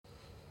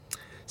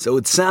So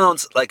it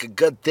sounds like a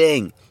good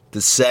thing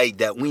to say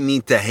that we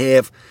need to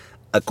have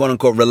a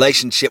quote-unquote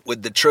relationship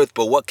with the truth,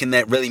 but what can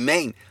that really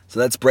mean? So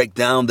let's break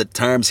down the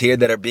terms here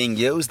that are being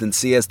used and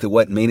see as to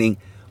what meaning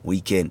we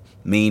can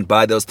mean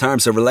by those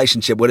terms. So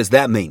relationship, what does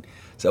that mean?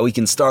 So we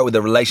can start with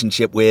a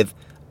relationship with,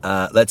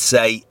 let's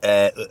say,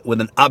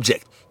 with an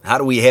object. How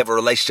do we have a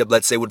relationship,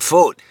 let's say, with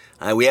food?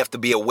 We have to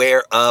be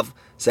aware of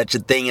such a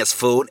thing as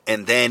food,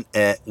 and then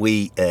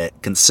we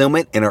consume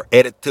it, and our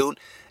attitude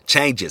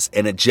changes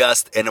and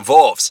adjusts and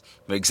evolves.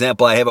 For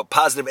example, I have a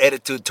positive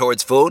attitude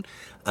towards food.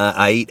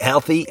 I eat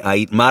healthy, I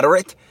eat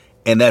moderate,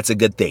 and that's a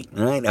good thing.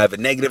 Right? I have a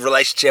negative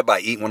relationship. I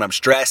eat when I'm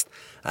stressed.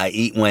 I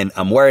eat when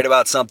I'm worried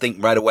about something.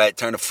 Right away I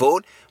turn to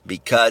food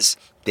because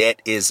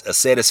that is a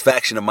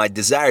satisfaction of my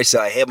desires.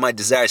 So I have my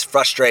desires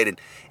frustrated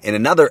in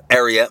another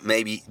area.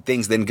 Maybe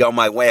things didn't go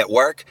my way at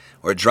work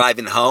or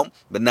driving home.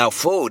 But now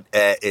food,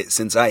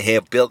 since I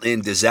have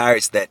built-in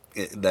desires that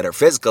are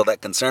physical,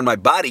 that concern my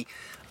body,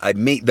 I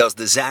meet those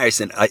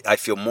desires and I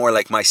feel more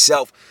like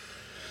myself.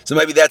 So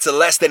maybe that's a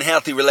less than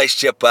healthy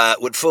relationship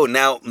with food.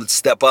 Now let's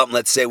step up and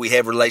let's say we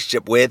have a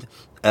relationship with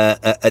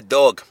a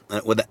dog,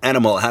 with an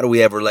animal. How do we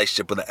have a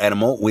relationship with an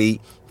animal?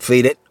 We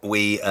feed it.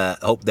 We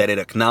hope that it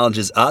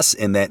acknowledges us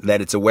and that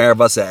it's aware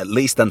of us at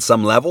least on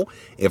some level.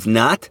 If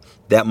not,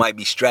 that might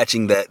be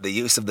stretching the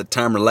use of the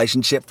term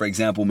relationship. For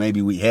example,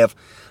 maybe we have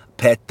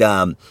pet,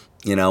 an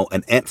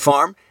ant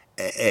farm,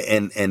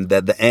 and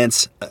that the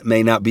ants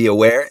may not be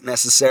aware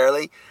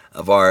necessarily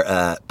of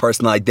our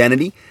personal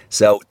identity.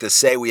 So to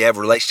say we have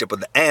a relationship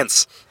with the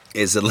ants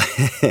is a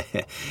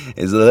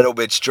little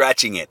bit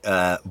stretching it.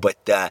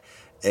 But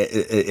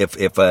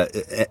if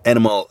an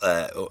animal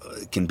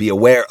can be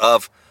aware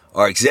of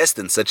our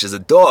existence, such as a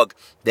dog,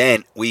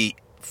 then we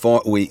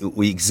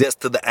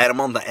exist to the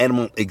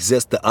animal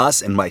exists to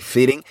us, and by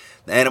feeding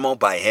the animal,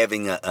 by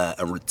having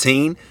a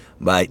routine,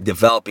 by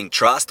developing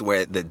trust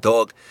where the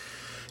dog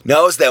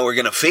knows that we're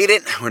going to feed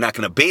it, we're not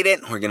going to beat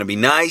it, we're going to be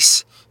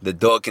nice. The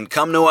dog can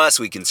come to us,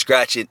 we can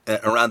scratch it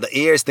around the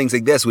ears, things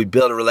like this. We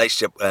build a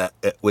relationship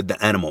with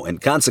the animal.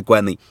 And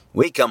consequently,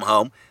 we come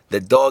home, the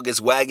dog is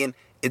wagging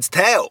its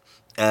tail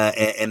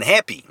and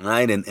happy,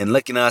 right? And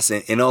licking us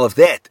and all of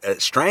that. A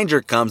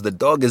stranger comes, the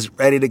dog is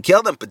ready to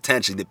kill them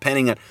potentially,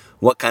 depending on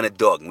what kind of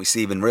dog. And we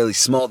see even really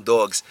small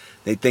dogs,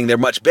 they think they're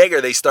much bigger.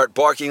 They start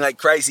barking like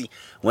crazy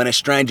when a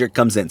stranger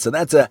comes in. So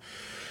that's a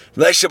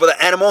relationship with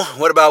an animal.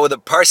 What about with a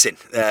person?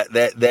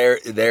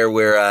 There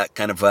we're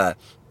kind of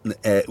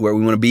where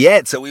we want to be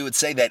at. So we would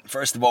say that,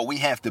 first of all, we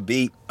have to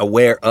be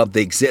aware of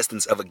the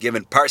existence of a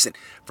given person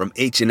from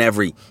each and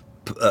every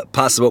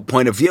possible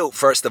point of view.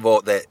 First of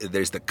all,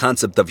 there's the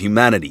concept of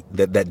humanity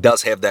that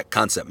does have that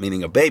concept,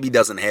 meaning a baby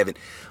doesn't have it,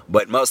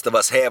 but most of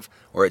us have,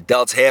 or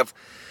adults have,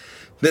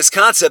 this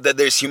concept that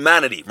there's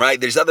humanity, right?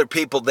 There's other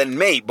people than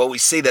me, but we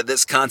see that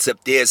this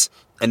concept is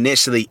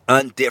initially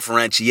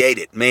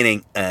undifferentiated,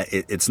 meaning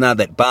it's not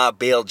that Bob,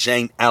 Bill,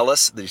 Jane,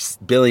 Alice, there's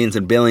billions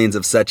and billions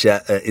of such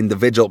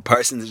individual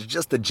persons. It's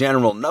just a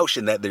general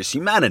notion that there's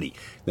humanity.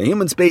 The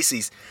human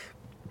species,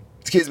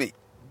 the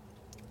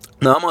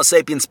Homo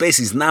sapien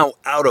species, now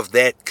out of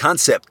that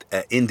concept,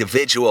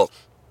 individual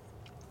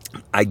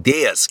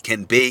ideas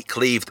can be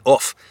cleaved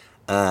off,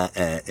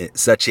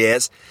 such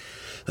as,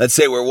 let's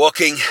say we're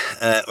walking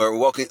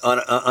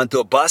onto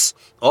a bus.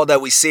 All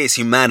that we see is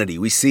humanity.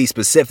 We see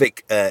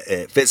specific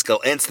physical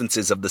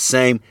instances of the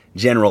same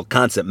general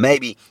concept.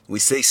 Maybe we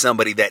see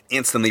somebody that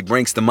instantly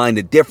brings to mind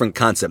a different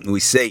concept. We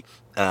see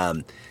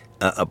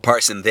a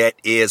person that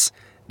is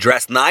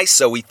dressed nice,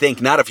 so we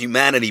think not of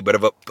humanity, but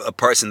of a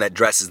person that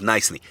dresses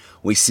nicely.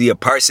 We see a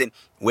person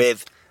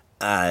with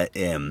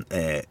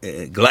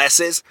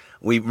glasses.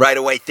 We right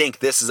away think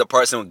this is a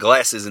person with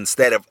glasses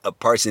instead of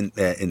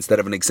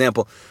an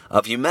example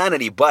of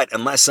humanity. But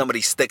unless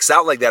somebody sticks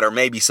out like that, or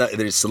maybe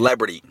there's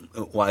celebrity,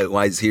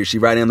 why is he or she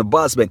riding on the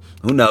bus? But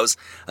who knows?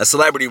 A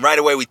celebrity, right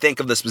away we think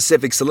of the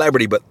specific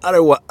celebrity. But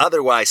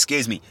otherwise,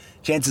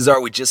 chances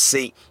are we just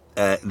see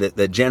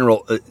the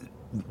general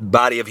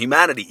body of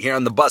humanity here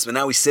on the bus. But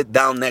now we sit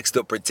down next to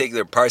a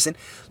particular person.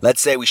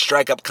 Let's say we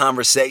strike up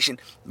conversation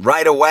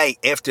right away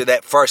after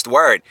that first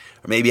word,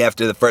 or maybe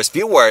after the first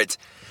few words,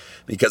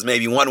 because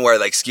maybe one word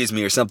like excuse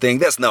me or something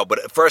like this. No,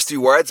 but first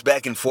few words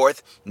back and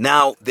forth.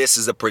 Now this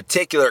is a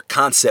particular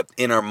concept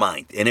in our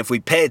mind. And if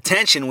we pay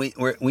attention,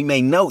 we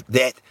may note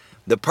that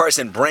the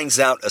person brings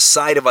out a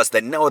side of us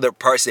that no other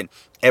person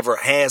ever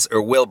has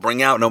or will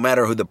bring out, no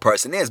matter who the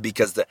person is,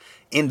 because the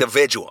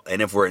individual.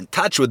 And if we're in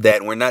touch with that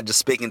and we're not just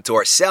speaking to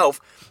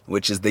ourselves,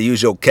 which is the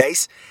usual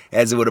case,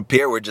 as it would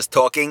appear, we're just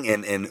talking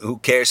and who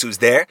cares who's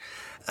there,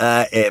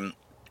 and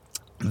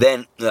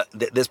then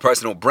this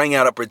person will bring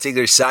out a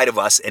particular side of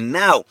us. And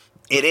now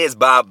it is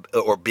Bob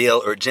or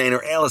Bill or Jane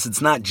or Alice.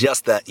 It's not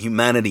just the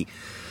humanity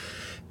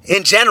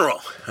in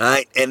general,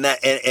 right?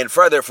 And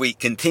further, if we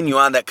continue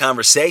on that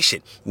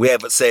conversation, we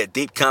have, let's say, a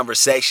deep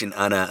conversation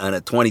on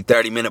a 20,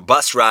 30-minute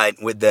bus ride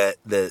with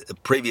the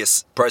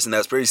previous person that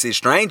was previously a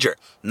stranger.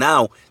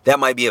 Now, that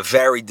might be a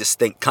very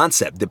distinct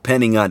concept,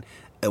 depending on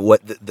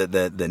what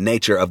the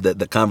nature of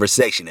the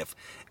conversation.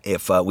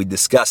 If we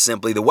discuss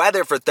simply the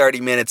weather for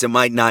 30 minutes, it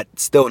might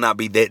still not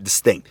be that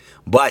distinct.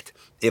 But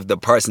if the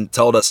person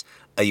told us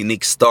a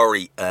unique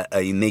story,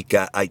 a unique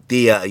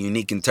idea, a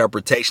unique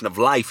interpretation of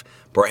life,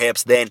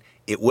 perhaps then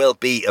it will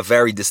be a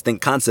very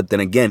distinct concept.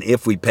 And again,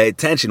 if we pay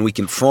attention, we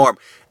can form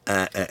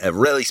a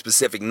really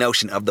specific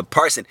notion of the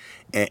person,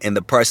 and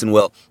the person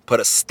will put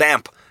a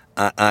stamp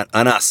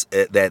on us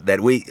that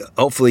we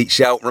hopefully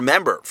shall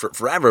remember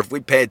forever if we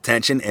pay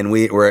attention, and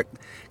we're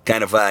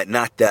kind of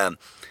not,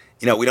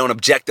 we don't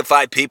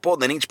objectify people.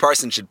 Then each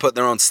person should put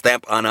their own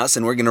stamp on us,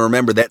 and we're going to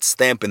remember that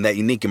stamp and that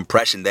unique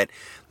impression that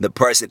the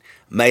person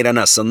made on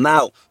us. So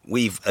now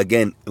we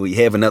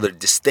have another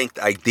distinct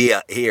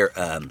idea here,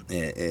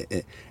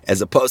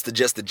 as opposed to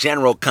just the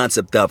general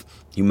concept of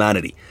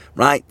humanity,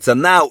 right? So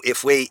now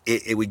if we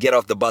get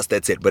off the bus,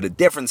 that's it. But a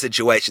different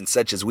situation,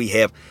 such as we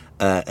have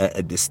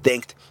a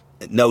distinct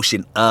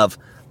notion of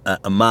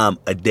a mom,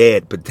 a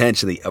dad,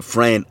 potentially a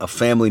friend, a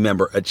family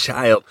member, a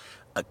child,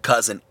 a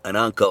cousin, an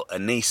uncle, a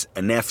niece,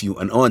 a nephew,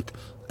 an aunt,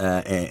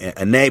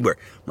 a neighbor,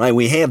 right?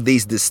 We have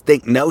these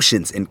distinct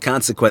notions, and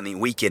consequently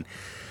we can,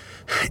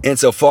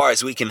 insofar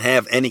as we can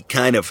have any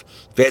kind of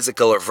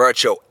physical or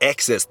virtual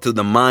access to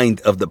the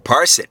mind of the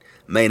person,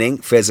 meaning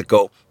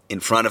physical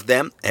in front of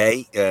them,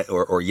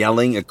 or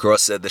yelling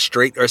across the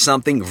street or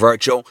something,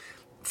 virtual,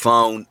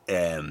 phone,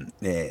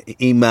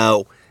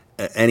 email,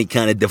 any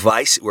kind of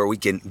device where we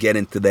can get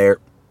into their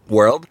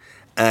world,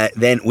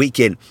 then we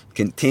can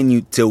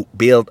continue to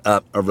build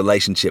up a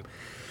relationship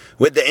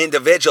with the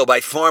individual by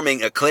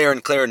forming a clear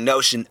and clear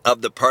notion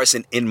of the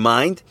person in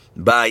mind,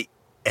 by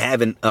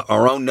having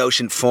our own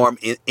notion form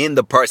in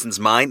the person's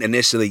mind.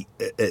 Initially,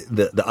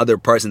 the other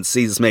person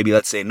sees us, maybe,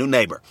 let's say, a new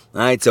neighbor.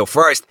 All right, so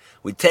first,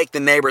 we take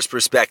the neighbor's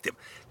perspective.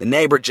 The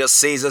neighbor just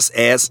sees us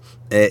as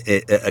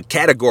a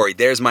category.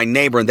 There's my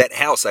neighbor in that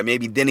house. I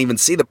maybe didn't even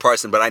see the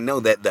person, but I know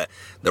that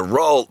the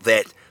role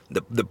that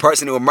the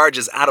person who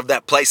emerges out of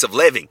that place of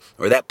living,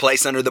 or that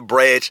place under the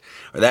bridge,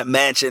 or that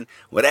mansion,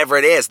 whatever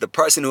it is, the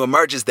person who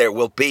emerges there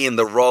will be in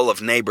the role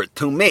of neighbor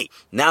to me.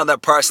 Now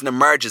that person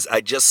emerges,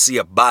 I just see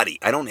a body.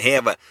 I don't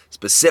have a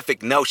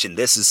specific notion.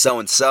 This is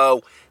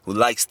so-and-so who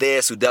likes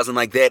this, who doesn't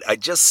like that. I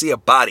just see a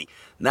body.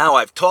 Now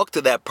I've talked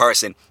to that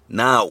person.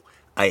 Now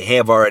I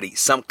have already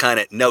some kind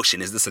of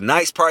notion. Is this a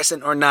nice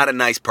person or not a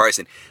nice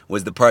person?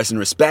 Was the person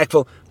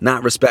respectful,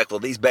 not respectful?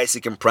 These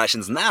basic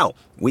impressions. Now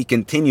we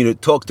continue to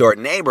talk to our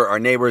neighbor. Our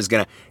neighbor is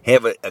going to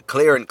have a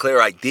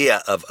clear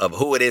idea of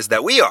who it is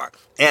that we are.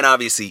 And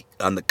obviously,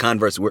 on the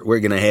converse, we're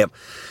going to have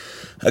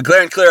a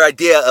clear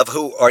idea of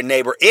who our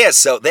neighbor is.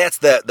 So that's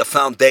the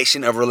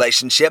foundation of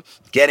relationship,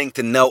 getting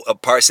to know a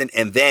person,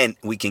 and then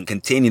we can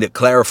continue to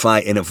clarify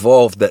and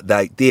evolve the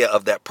idea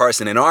of that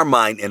person in our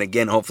mind, and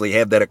again, hopefully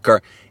have that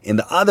occur in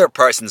the other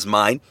person's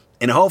mind.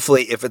 And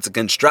hopefully, if it's a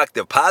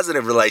constructive,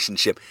 positive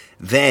relationship,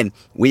 then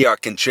we are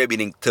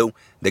contributing to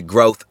the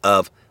growth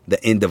of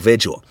the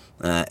individual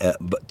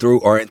but through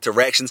our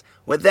interactions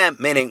with them,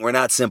 meaning we're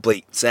not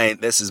simply saying,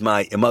 this is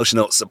my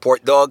emotional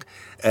support dog,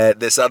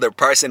 this other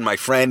person, my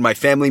friend, my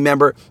family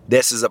member.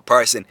 This is a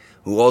person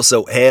who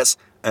also has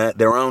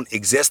their own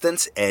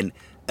existence, and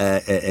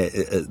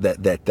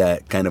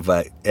that kind of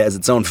has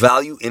its own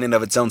value in and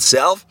of its own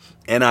self,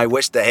 and I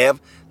wish to have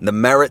the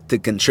merit to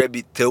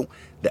contribute to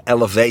the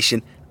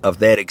elevation of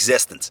that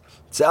existence.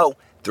 So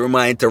through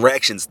my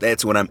interactions,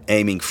 that's what I'm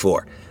aiming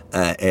for.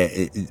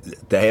 To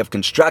have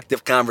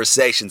constructive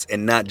conversations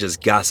and not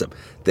just gossip,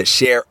 to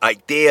share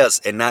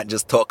ideas and not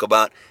just talk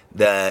about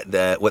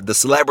what the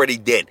celebrity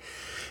did,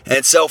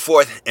 and so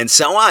forth and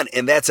so on.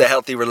 And that's a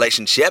healthy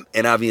relationship.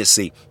 And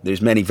obviously,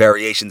 there's many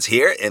variations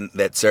here, and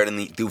that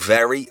certainly do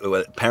vary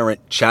with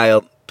parent,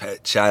 child,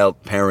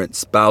 parent,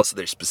 spouse.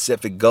 There's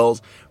specific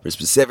goals for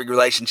specific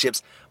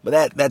relationships,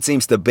 but that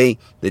seems to be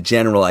the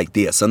general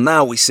idea. So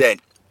now we said,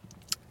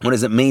 what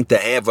does it mean to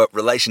have a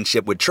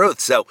relationship with truth?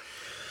 So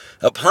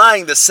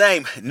applying the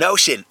same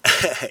notion,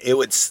 it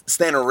would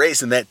stand to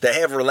reason that to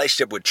have a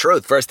relationship with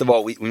truth, first of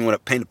all, we want to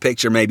paint a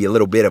picture, maybe a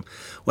little bit of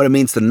what it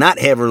means to not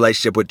have a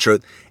relationship with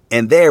truth.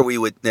 And there we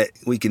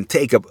can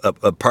take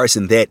a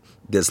person that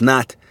does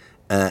not,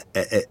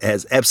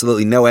 has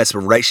absolutely no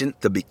aspiration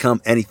to become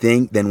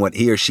anything than what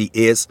he or she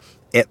is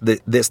at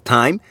this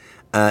time.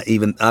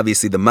 Even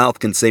obviously the mouth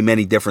can say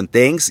many different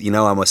things.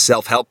 I'm a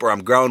self-helper,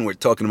 I'm growing. We're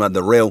talking about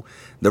the real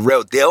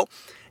deal.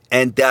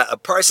 And a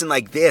person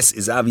like this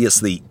is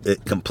obviously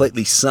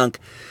completely sunk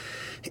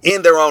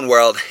in their own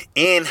world,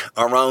 in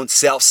our own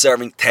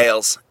self-serving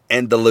tales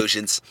and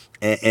delusions.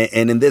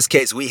 And in this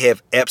case, we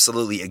have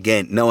absolutely,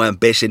 again, no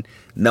ambition,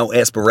 no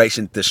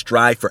aspiration to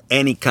strive for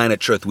any kind of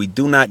truth. We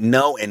do not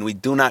know and we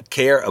do not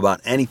care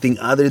about anything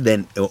other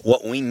than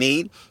what we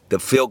need to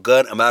feel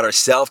good about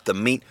ourselves, to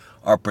meet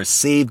our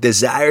perceived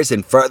desires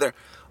and further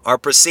our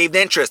perceived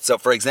interests. So,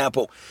 for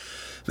example,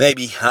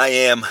 maybe I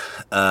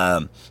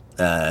am...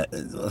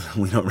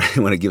 we don't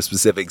really want to give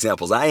specific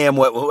examples. I am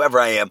whoever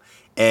I am,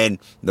 and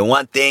the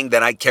one thing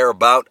that I care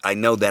about, I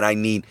know that I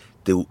need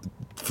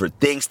for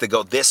things to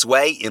go this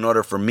way in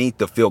order for me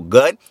to feel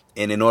good,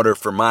 and in order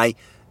for my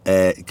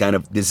kind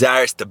of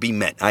desires to be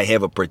met. I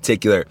have a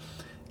particular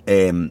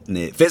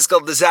physical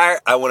desire.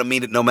 I want to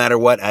meet it no matter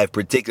what. I have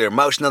particular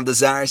emotional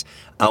desires.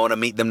 I want to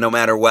meet them no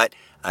matter what.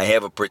 I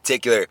have a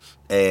particular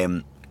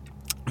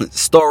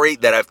story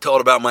that I've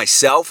told about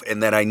myself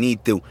and that I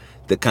need to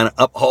kind of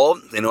uphold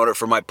in order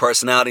for my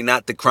personality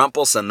not to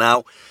crumple. So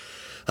now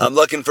I'm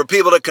looking for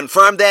people to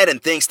confirm that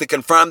and things to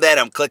confirm that.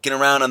 I'm clicking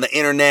around on the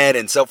internet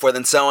and so forth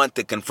and so on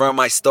to confirm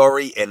my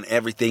story, and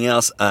everything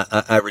else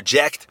I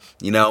reject.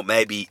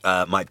 Maybe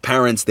my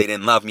parents, they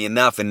didn't love me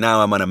enough, and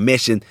now I'm on a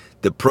mission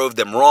to prove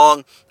them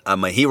wrong.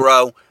 I'm a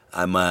hero.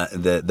 I'm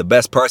the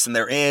best person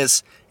there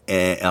is.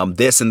 And I'm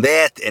this and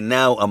that, and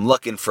now I'm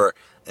looking for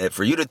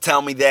you to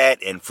tell me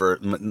that, and for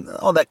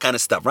all that kind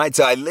of stuff, right?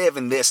 So I live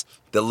in this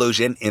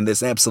delusion, in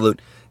this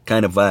absolute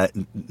kind of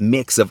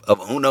mix of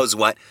who knows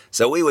what.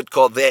 So we would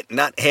call that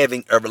not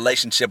having a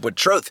relationship with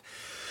truth.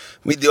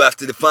 We do have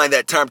to define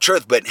that term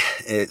truth, but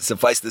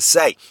suffice to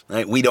say,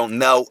 right, we don't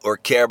know or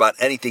care about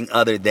anything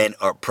other than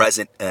our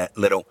present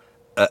little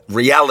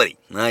reality,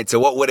 right? So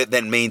what would it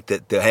then mean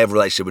to have a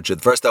relationship with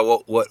truth? First of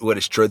all, what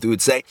is truth? We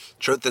would say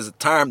truth is a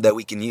term that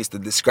we can use to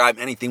describe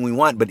anything we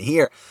want, but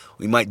here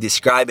we might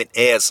describe it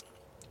as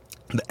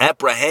the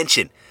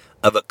apprehension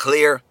of a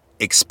clear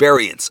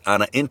experience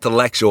on an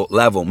intellectual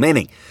level,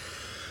 meaning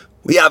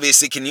we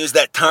obviously can use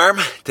that term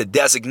to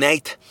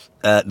designate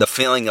the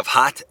feeling of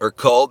hot or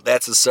cold.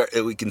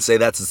 We can say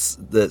that's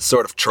the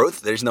sort of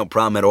truth. There's no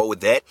problem at all with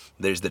that.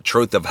 There's the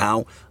truth of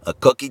how a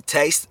cookie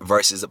tastes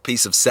versus a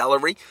piece of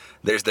celery.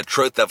 There's the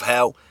truth of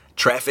how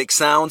traffic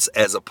sounds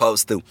as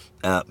opposed to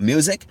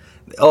music.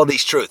 All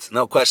these truths,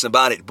 no question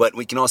about it. But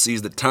we can also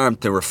use the term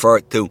to refer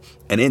to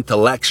an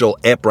intellectual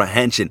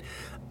apprehension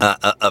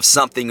of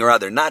something or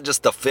other. Not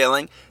just a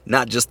feeling,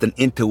 not just an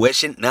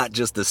intuition, not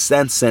just a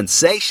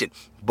sensation,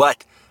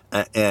 but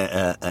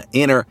an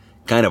inner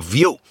kind of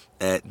view.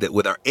 That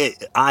with our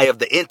eye of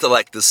the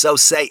intellect to so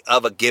say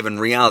of a given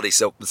reality.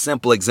 So a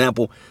simple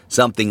example,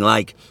 something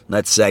like,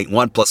 let's say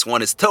 1 +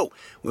 1 is 2.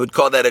 We would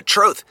call that a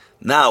truth.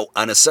 Now,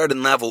 on a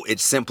certain level,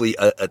 it's simply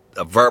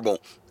a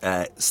verbal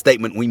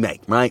statement we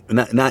make, right?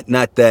 Not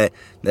the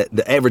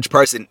average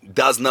person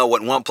does know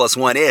what 1 +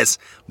 1 is,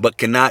 but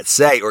cannot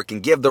say or can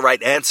give the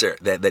right answer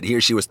that he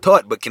or she was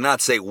taught, but cannot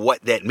say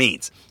what that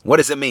means. What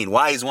does it mean?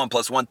 Why is 1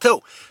 + 1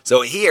 2?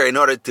 So here, in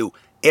order to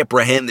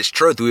apprehend this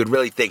truth, we would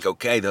really think,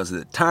 okay, those are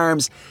the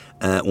terms.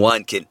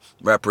 One can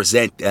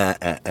represent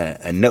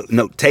a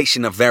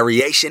notation of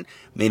variation,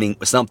 meaning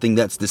something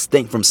that's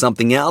distinct from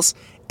something else,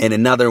 and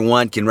another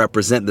one can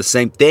represent the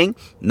same thing.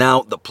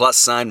 Now the plus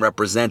sign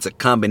represents a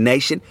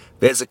combination,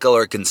 physical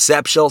or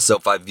conceptual. So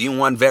if I view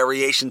one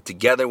variation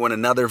together with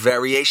another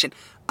variation,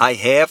 I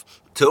have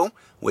two,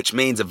 which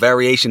means a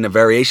variation.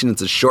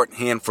 It's a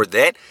shorthand for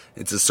that.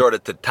 It's a sort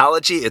of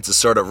tautology. It's a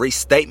sort of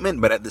restatement,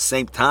 but at the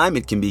same time,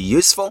 it can be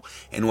useful.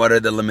 And what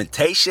are the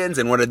limitations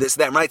and what are this,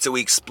 that, right? So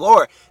we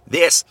explore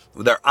this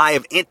with our eye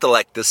of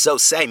intellect to so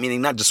say, meaning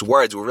not just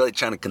words. We're really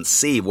trying to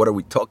conceive. What are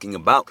we talking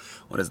about?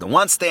 What does the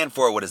one stand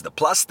for? What does the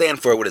plus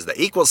stand for? What does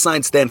the equal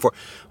sign stand for?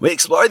 We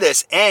explore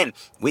this and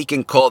we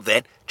can call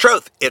that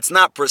truth. It's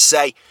not per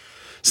se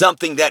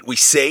something that we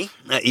see,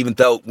 even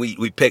though we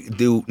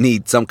do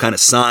need some kind of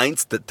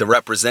signs to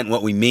represent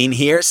what we mean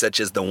here,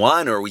 such as the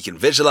one, or we can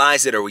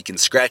visualize it, or we can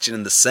scratch it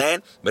in the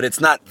sand. But it's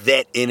not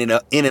that in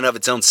and of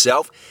its own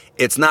self.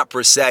 It's not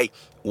per se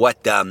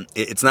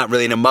it's not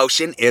really an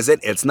emotion, is it?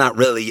 It's not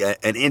really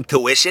an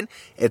intuition.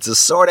 It's a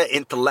sort of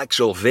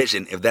intellectual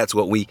vision, if that's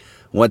what we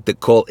want to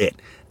call it.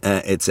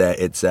 It's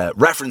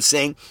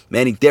referencing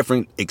many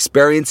different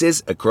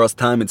experiences across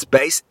time and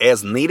space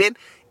as needed,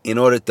 in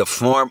order to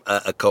form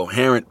a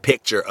coherent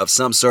picture of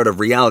some sort of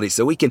reality.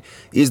 So we can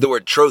use the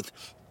word truth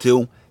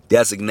to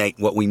designate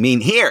what we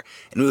mean here.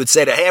 And we would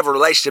say to have a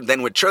relationship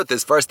then with truth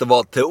is, first of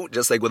all,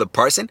 just like with a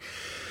person,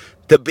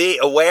 to be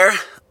aware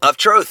of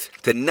truth,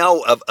 to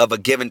know of a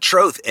given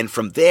truth. And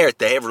from there,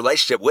 to have a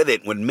relationship with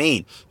it would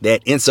mean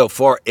that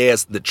insofar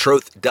as the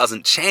truth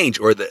doesn't change,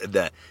 or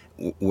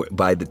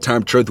by the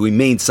term truth, we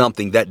mean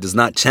something that does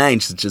not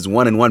change, such as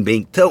 1 and 1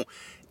 being 2,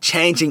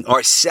 changing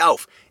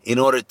ourselves in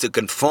order to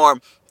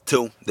conform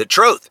to the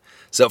truth.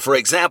 So, for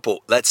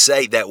example, let's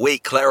say that we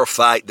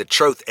clarify the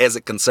truth as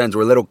it concerns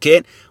our little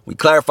kid. We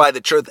clarify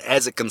the truth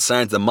as it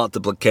concerns the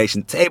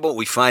multiplication table.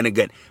 We find a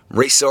good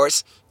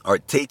resource, our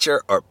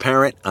teacher, our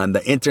parent on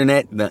the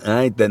internet, not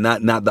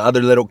the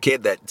other little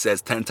kid that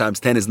says 10 times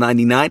 10 is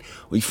 99.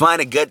 We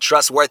find a good,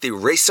 trustworthy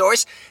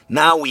resource.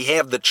 Now we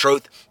have the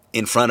truth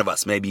in front of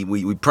us. Maybe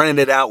we printed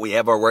it out. We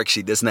have our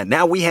worksheet, this and that.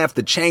 Now we have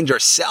to change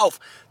ourselves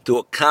to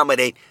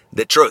accommodate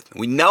the truth.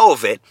 We know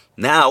of it.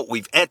 Now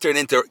we've entered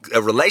into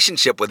a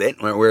relationship with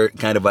it, where we're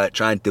kind of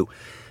trying to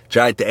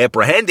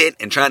apprehend it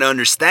and trying to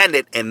understand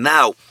it. And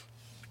now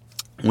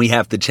we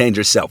have to change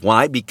ourselves.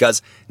 Why?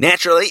 Because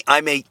naturally I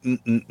may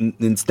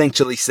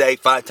instinctually say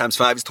 5 times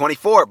 5 is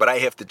 24, but I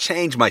have to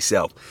change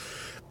myself.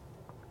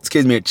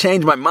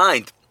 Change my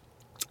mind.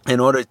 In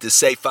order to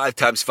say 5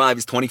 times 5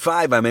 is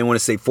 25, I may want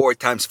to say 4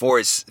 times 4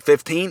 is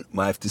 15.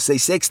 I have to say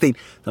 16.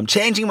 I'm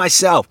changing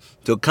myself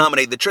to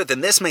accommodate the truth.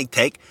 And this may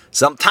take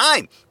some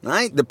time,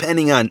 right?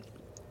 Depending on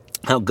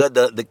how good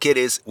the kid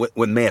is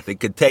with math. It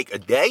could take a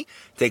day,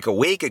 take a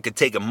week, it could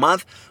take a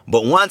month.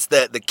 But once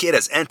the kid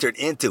has entered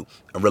into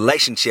a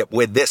relationship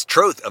with this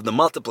truth of the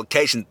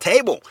multiplication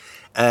table,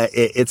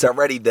 it's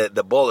already,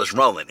 the ball is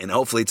rolling. And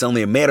hopefully it's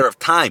only a matter of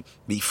time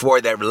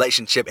before that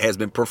relationship has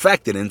been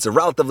perfected. And it's a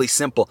relatively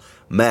simple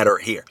matter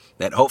here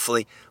that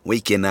hopefully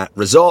we can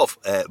resolve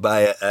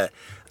by a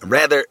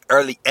rather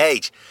early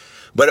age.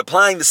 But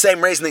applying the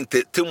same reasoning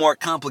to two more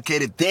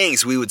complicated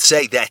things, we would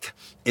say that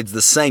it's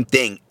the same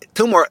thing.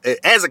 Two more,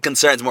 as it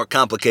concerns more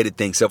complicated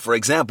things. So, for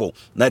example,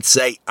 let's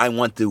say I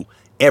want to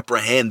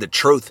apprehend the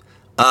truth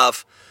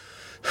of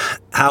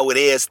how it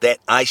is that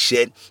I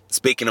should,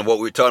 speaking of what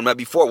we were talking about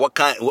before, what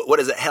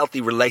does a healthy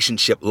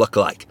relationship look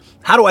like?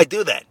 How do I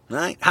do that?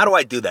 Right? How do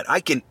I do that? I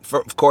can,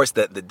 of course,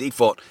 the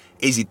default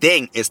easy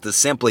thing is to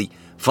simply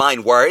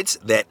find words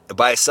that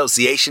by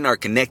association are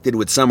connected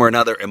with some or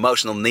another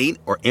emotional need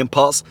or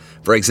impulse.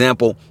 For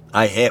example,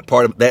 I had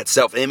part of that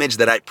self-image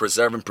that I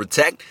preserve and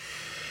protect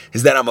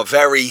is that I'm a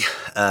very,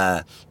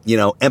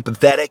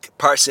 empathetic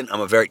person.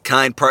 I'm a very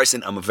kind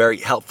person. I'm a very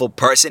helpful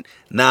person.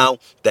 Now,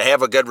 to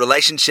have a good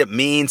relationship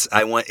means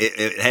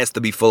it has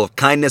to be full of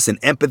kindness and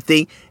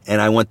empathy.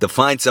 And I want to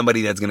find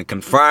somebody that's going to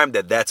confirm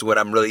that that's what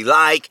I'm really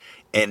like.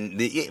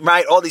 And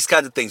right, all these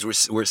kinds of things.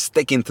 We're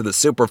sticking to the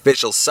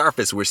superficial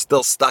surface. We're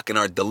still stuck in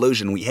our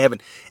delusion. We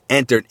haven't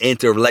entered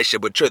into a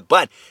relationship with truth.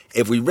 But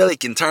if we really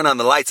can turn on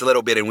the lights a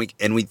little bit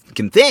and we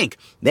can think,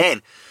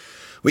 then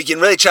we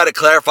can really try to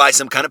clarify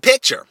some kind of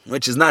picture,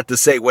 which is not to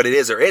say what it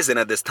is or isn't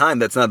at this time.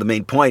 That's not the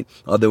main point,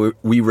 although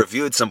we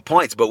reviewed some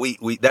points, but we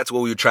that's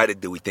what we would try to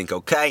do. We think,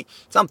 okay,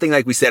 something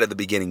like we said at the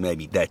beginning,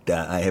 maybe, that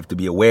I have to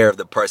be aware of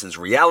the person's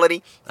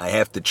reality. I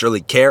have to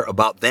truly care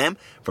about them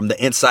from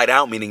the inside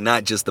out, meaning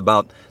not just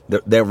about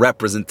their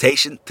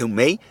representation to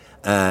me,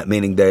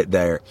 meaning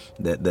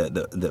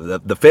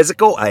the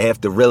physical. I have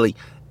to really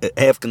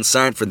have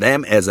concern for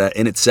them as a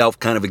in itself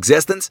kind of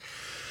existence.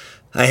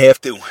 I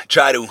have to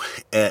try to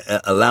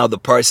allow the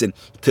person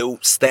to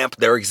stamp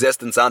their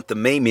existence onto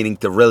me, meaning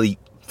to really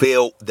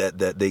feel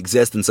the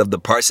existence of the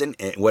person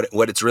and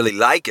what it's really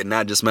like, and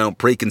not just my own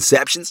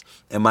preconceptions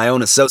and my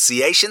own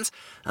associations.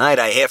 All right,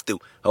 I have to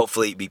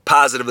hopefully be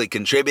positively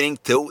contributing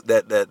to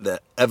the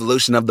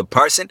evolution of the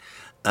person.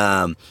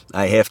 I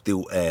have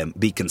to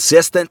be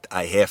consistent.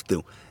 I have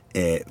to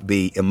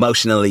be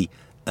emotionally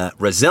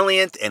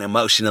resilient and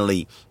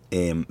emotionally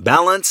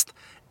balanced.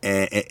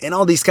 And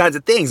all these kinds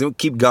of things. And we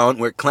keep going.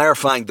 We're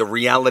clarifying the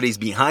realities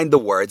behind the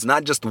words,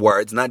 not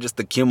just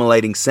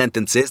accumulating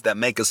sentences that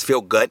make us feel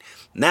good.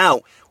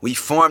 Now we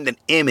formed an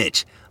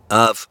image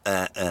of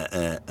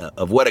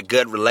what a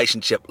good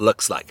relationship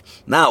looks like.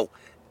 Now,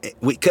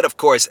 we could, of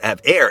course, have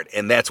erred,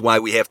 and that's why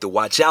we have to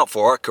watch out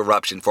for our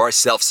corruption, for our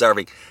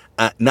self-serving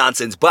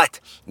nonsense. But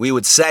we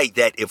would say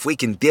that if we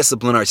can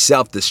discipline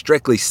ourselves to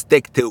strictly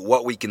stick to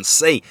what we can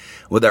see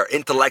with our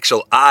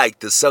intellectual eye,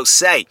 to so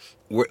say,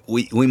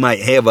 we might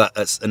have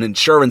an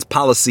insurance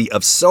policy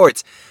of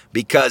sorts,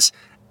 because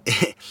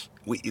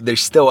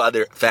there's still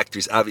other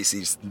factors. Obviously,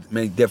 there's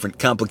many different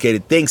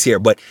complicated things here,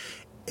 but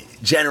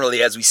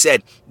generally, as we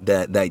said,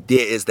 the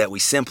idea is that we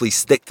simply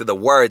stick to the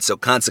words, so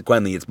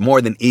consequently it's more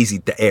than easy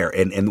to err.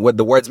 And what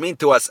the words mean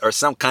to us are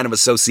some kind of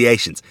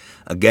associations.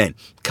 Again,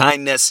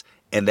 kindness,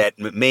 and that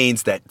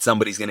means that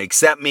somebody's going to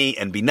accept me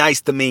and be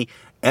nice to me.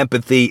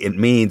 Empathy, it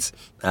means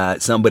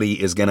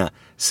somebody is going to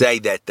say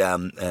that,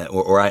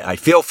 or I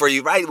feel for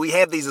you, right? We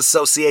have these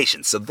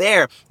associations. So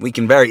there, we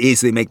can very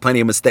easily make plenty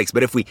of mistakes.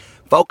 But if we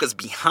focus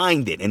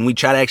behind it and we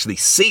try to actually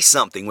see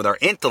something with our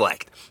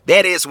intellect,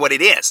 that is what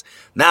it is.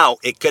 Now,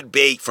 it could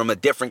be from a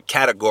different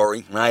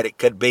category, right? It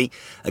could be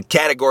a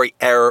category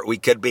error. We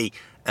could be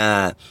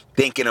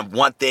thinking of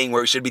one thing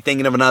where we should be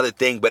thinking of another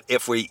thing. But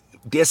if we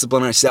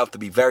discipline ourselves to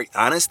be very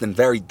honest and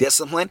very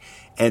disciplined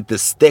and to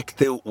stick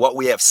to what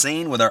we have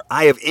seen with our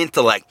eye of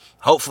intellect,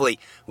 hopefully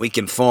we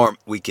can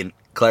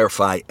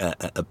clarify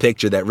a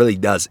picture that really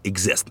does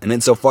exist. And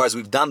insofar as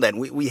we've done that,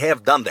 we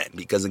have done that,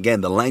 because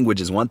again, the language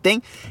is one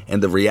thing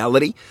and the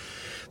reality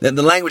that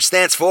the language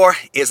stands for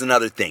is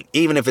another thing,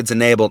 even if it's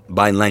enabled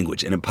by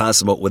language and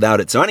impossible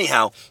without it. So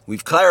anyhow,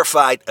 we've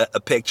clarified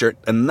a picture,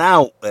 and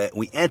now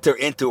we enter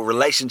into a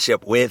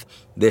relationship with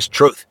this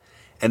truth.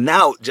 And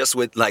now, just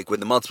with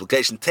the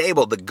multiplication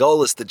table, the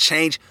goal is to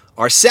change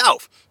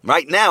ourselves.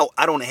 Right now,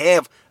 I don't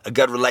have a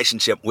good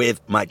relationship with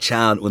my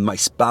child, with my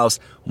spouse,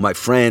 with my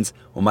friends,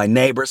 with my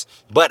neighbors.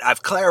 But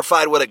I've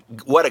clarified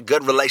what a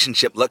good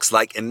relationship looks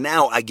like. And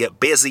now I get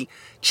busy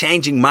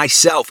changing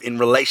myself in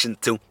relation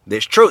to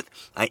this truth.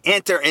 I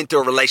enter into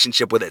a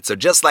relationship with it. So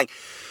just like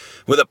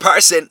with a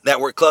person that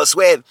we're close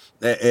with,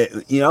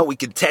 we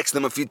could text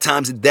them a few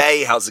times a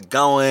day. How's it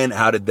going?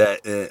 How did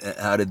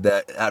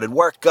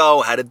work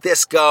go? How did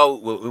this go?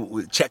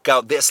 We'll check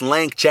out this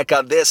link, check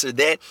out this or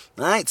that.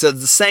 All right. So it's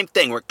the same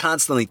thing. We're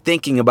constantly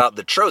thinking about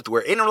the truth.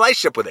 We're in a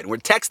relationship with it. We're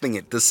texting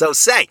it to so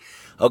say,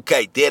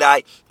 okay, did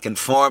I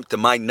conform to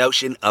my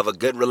notion of a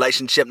good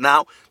relationship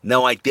now?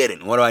 No, I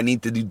didn't. What do I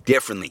need to do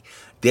differently?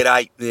 Did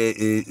I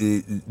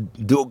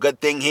do a good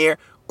thing here?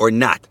 or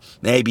not.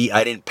 Maybe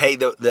I didn't pay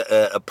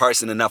a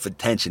person enough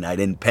attention. I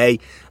didn't pay.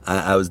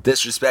 I was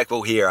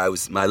disrespectful here. I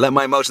let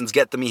my emotions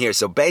get to me here.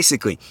 So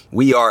basically,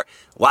 we are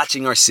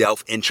watching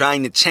ourselves and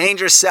trying to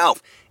change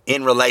ourselves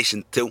in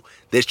relation to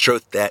this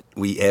truth that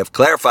we have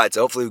clarified.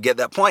 So hopefully we get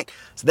that point.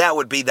 So that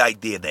would be the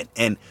idea then.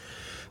 And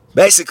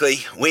basically,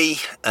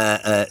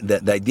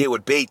 the idea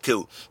would be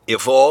to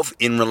evolve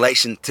in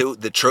relation to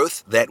the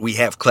truth that we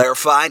have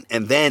clarified,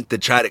 and then to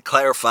try to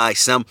clarify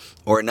some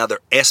or another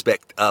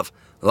aspect of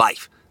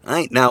life.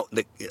 Right now,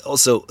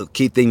 also a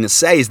key thing to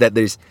say is that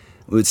we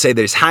would say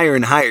there's higher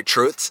and higher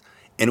truths,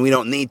 and we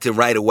don't need to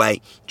right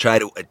away try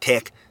to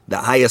attack the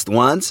highest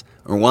ones,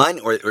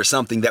 or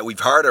something that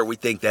we've heard or we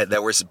think that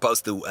we're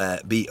supposed to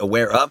be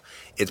aware of.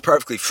 It's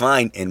perfectly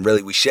fine, and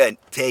really we should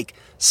take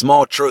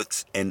small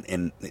truths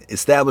and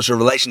establish a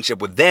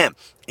relationship with them,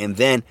 and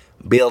then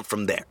build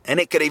from there. And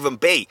it could even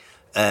be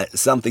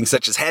something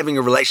such as having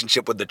a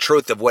relationship with the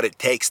truth of what it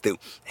takes to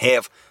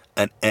have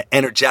an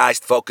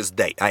energized, focused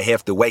day. I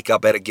have to wake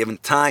up at a given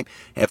time.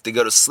 I have to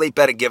go to sleep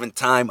at a given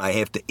time. I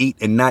have to eat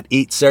and not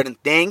eat certain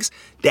things.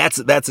 That's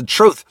a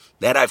truth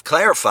that I've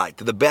clarified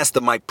to the best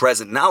of my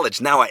present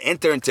knowledge. Now I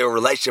enter into a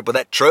relationship with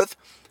that truth.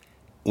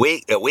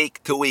 A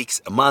week, 2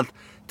 weeks, a month,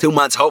 2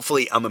 months.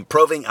 Hopefully I'm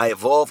improving. I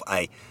evolve.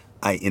 I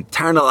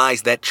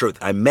internalize that truth.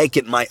 I make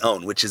it my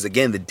own, which is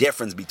again the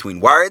difference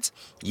between words,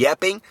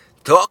 yapping,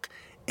 talk,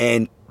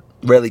 and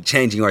really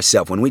changing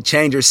ourselves. When we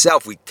change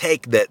ourselves, we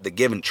take the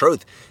given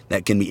truth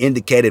that can be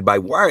indicated by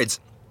words,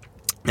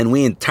 and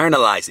we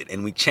internalize it,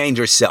 and we change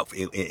ourselves.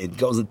 It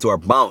goes into our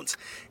bones,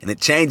 and it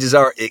changes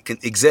our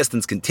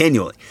existence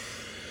continually.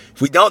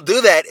 If we don't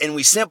do that, and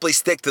we simply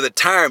stick to the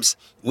terms,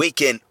 we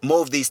can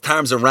move these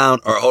terms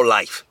around our whole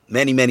life,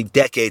 many, many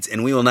decades,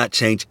 and we will not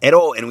change at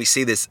all. And we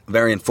see this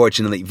very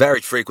unfortunately,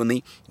 very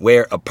frequently,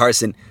 where a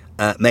person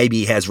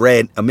maybe has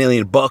read a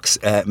million books,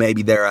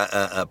 maybe they're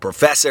a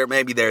professor,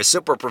 maybe they're a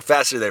super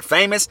professor, they're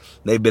famous,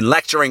 they've been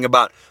lecturing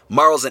about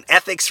morals and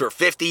ethics for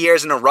 50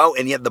 years in a row,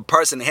 and yet the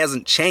person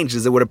hasn't changed,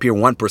 as it would appear,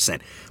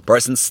 1%. The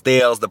person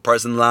steals, the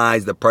person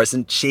lies, the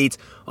person cheats,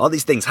 all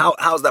these things. How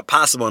is that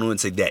possible? And we would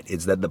say that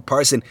it's that the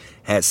person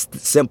has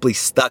simply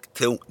stuck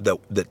to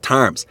the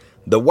terms,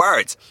 the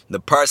words. The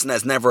person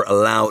has never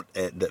allowed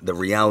the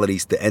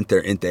realities to enter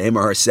into him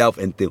or herself,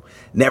 and to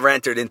never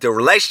entered into a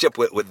relationship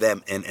with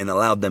them and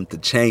allowed them to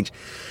change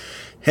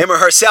him or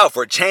herself,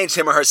 or change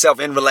him or herself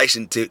in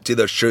relation to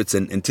those truths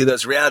and to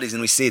those realities.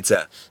 And we see it's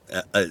at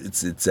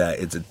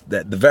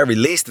the very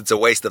least it's a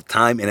waste of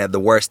time, and at the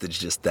worst it's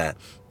just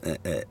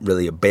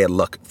really a bad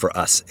look for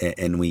us,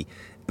 and we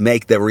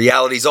make the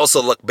realities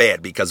also look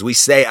bad, because we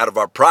say out of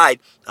our pride,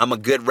 I'm a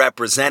good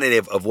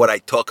representative of what I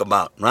talk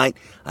about, right?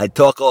 I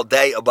talk all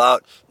day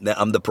about,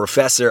 I'm the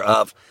professor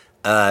of,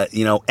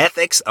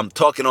 ethics. I'm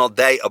talking all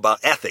day about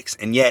ethics,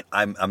 and yet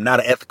I'm not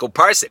an ethical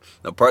person.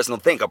 The person will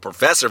think a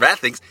professor of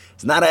ethics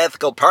is not an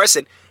ethical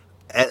person.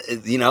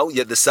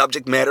 The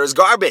subject matter is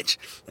garbage.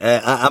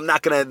 I'm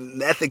not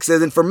ethics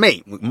isn't for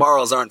me.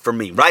 Morals aren't for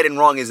me. Right and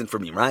wrong isn't for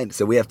me, right?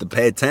 So we have to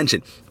pay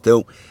attention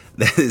to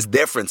this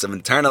difference of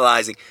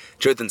internalizing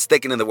truth and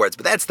sticking to the words.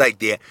 But that's the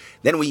idea.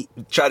 Then we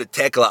try to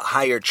tackle a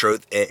higher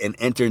truth and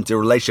enter into a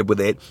relationship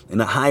with it,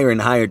 and a higher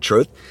and higher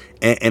truth.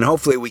 And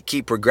hopefully we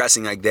keep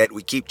progressing like that.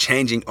 We keep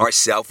changing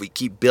ourselves. We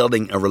keep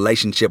building a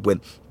relationship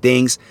with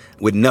things,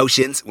 with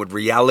notions, with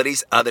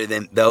realities other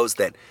than those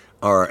that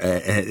are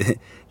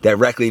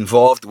directly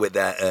involved with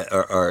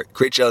our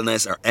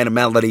creatureliness, our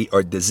animality,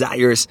 our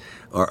desires,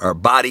 our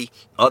body,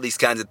 all these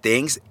kinds of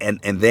things.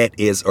 And that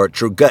is our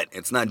true good.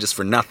 It's not just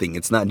for nothing.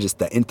 It's not just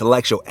the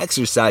intellectual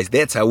exercise.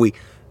 That's how we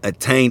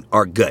attain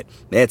our good.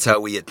 That's how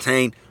we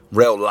attain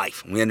real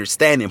life. We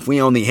understand if we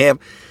only have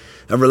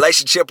a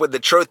relationship with the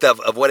truth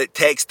of what it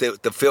takes to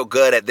feel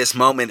good at this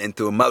moment and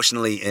to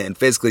emotionally and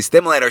physically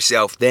stimulate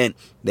ourselves, then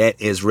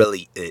that is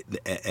really,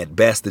 at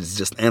best, it's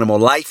just animal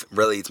life.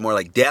 Really, it's more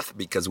like death,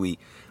 because we're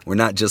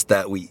not just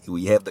that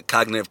we have the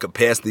cognitive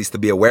capacities to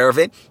be aware of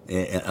it,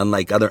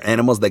 unlike other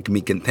animals that can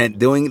be content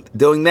doing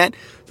that.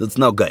 So it's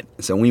no good.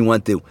 So we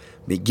want to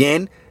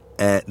begin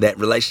that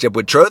relationship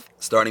with truth,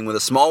 starting with a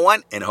small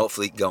one, and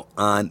hopefully go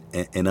on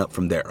and up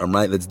from there. All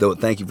right, let's do it.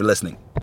 Thank you for listening.